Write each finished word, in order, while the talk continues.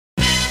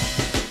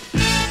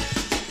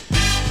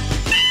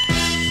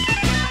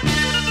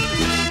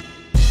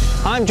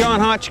I'm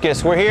John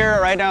Hotchkis. We're here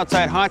right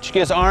outside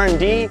Hotchkis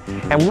R&D,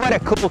 and what a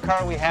cool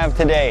car we have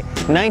today.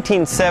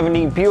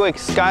 1970 Buick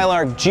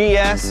Skylark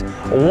GS,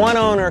 one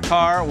owner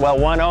car. Well,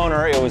 one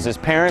owner, it was his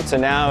parents,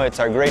 and now it's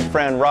our great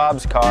friend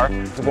Rob's car.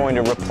 It's going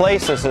to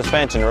replace the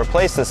suspension,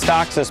 replace the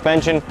stock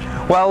suspension.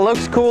 Well, it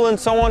looks cool and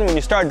so on when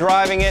you start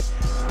driving it.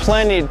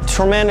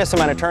 Tremendous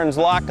amount of turns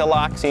lock to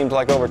lock, seems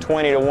like over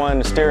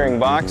 20-to-1 steering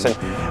box, and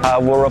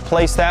we'll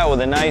replace that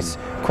with a nice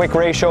quick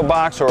ratio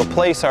box. We'll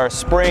replace our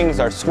springs,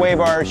 our sway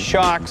bars,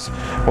 shocks.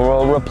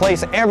 We'll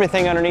replace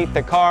everything underneath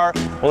the car.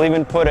 We'll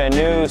even put a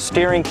new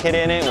steering kit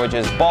in it, which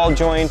is ball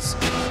joints,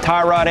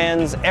 tie rod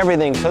ends,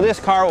 everything. So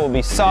this car will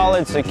be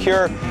solid,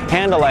 secure,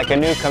 handle like a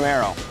new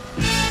Camaro.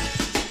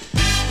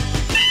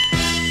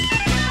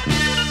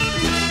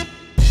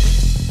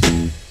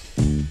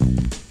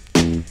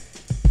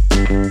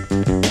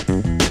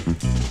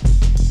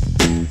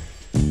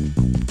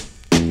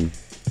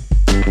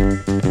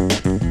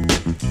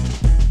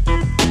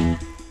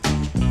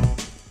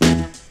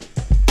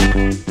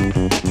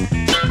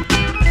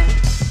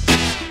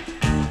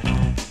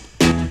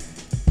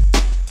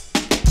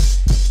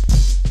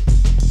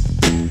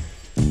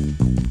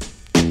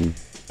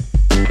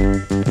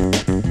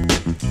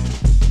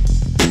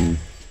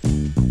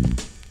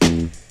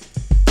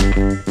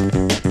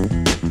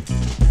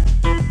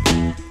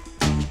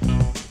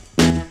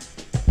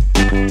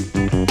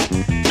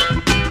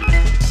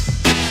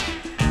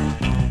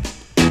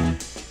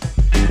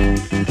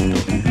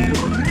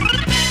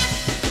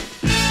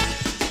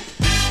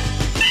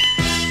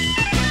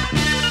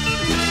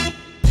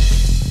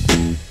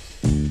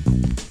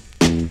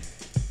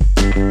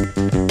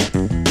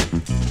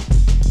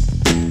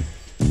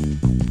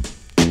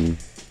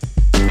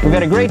 We've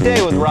had a great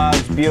day with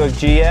Rob's Buick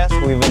GS.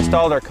 We've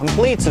installed our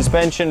complete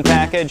suspension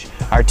package,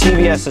 our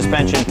TVS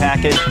suspension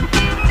package.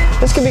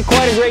 This could be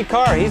quite a great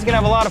car. He's going to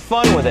have a lot of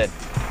fun with it.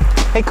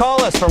 Hey,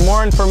 call us for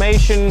more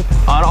information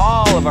on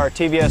all of our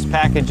TVS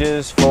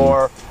packages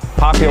for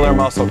popular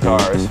muscle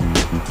cars.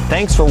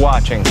 Thanks for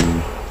watching.